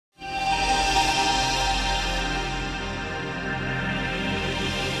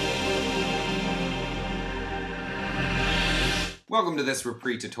Welcome to this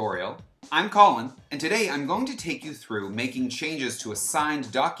repree tutorial. I'm Colin, and today I'm going to take you through making changes to a signed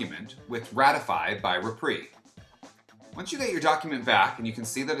document with Ratify by repree. Once you get your document back and you can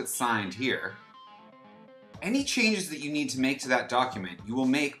see that it's signed here, any changes that you need to make to that document you will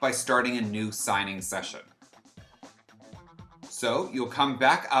make by starting a new signing session. So you'll come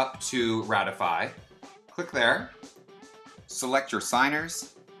back up to Ratify, click there, select your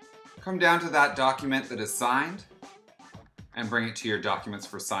signers, come down to that document that is signed, and bring it to your Documents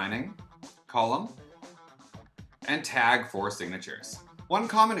for Signing column, and tag for signatures. One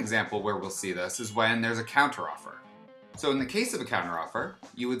common example where we'll see this is when there's a counteroffer. So in the case of a counteroffer,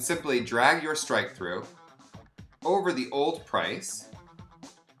 you would simply drag your strike-through over the old price,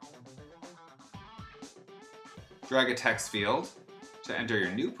 drag a text field to enter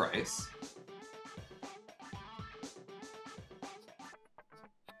your new price,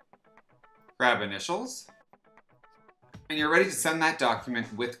 grab initials, and you're ready to send that document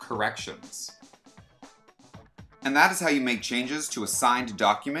with corrections. And that is how you make changes to a signed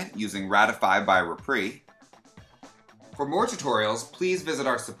document using Ratify by repree. For more tutorials, please visit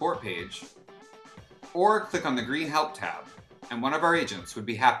our support page or click on the green Help tab, and one of our agents would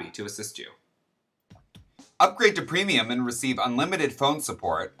be happy to assist you. Upgrade to Premium and receive unlimited phone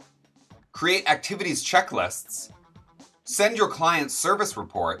support, create activities checklists, send your clients service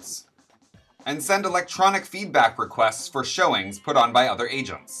reports, and send electronic feedback requests for showings put on by other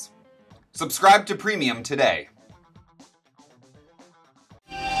agents. Subscribe to Premium today.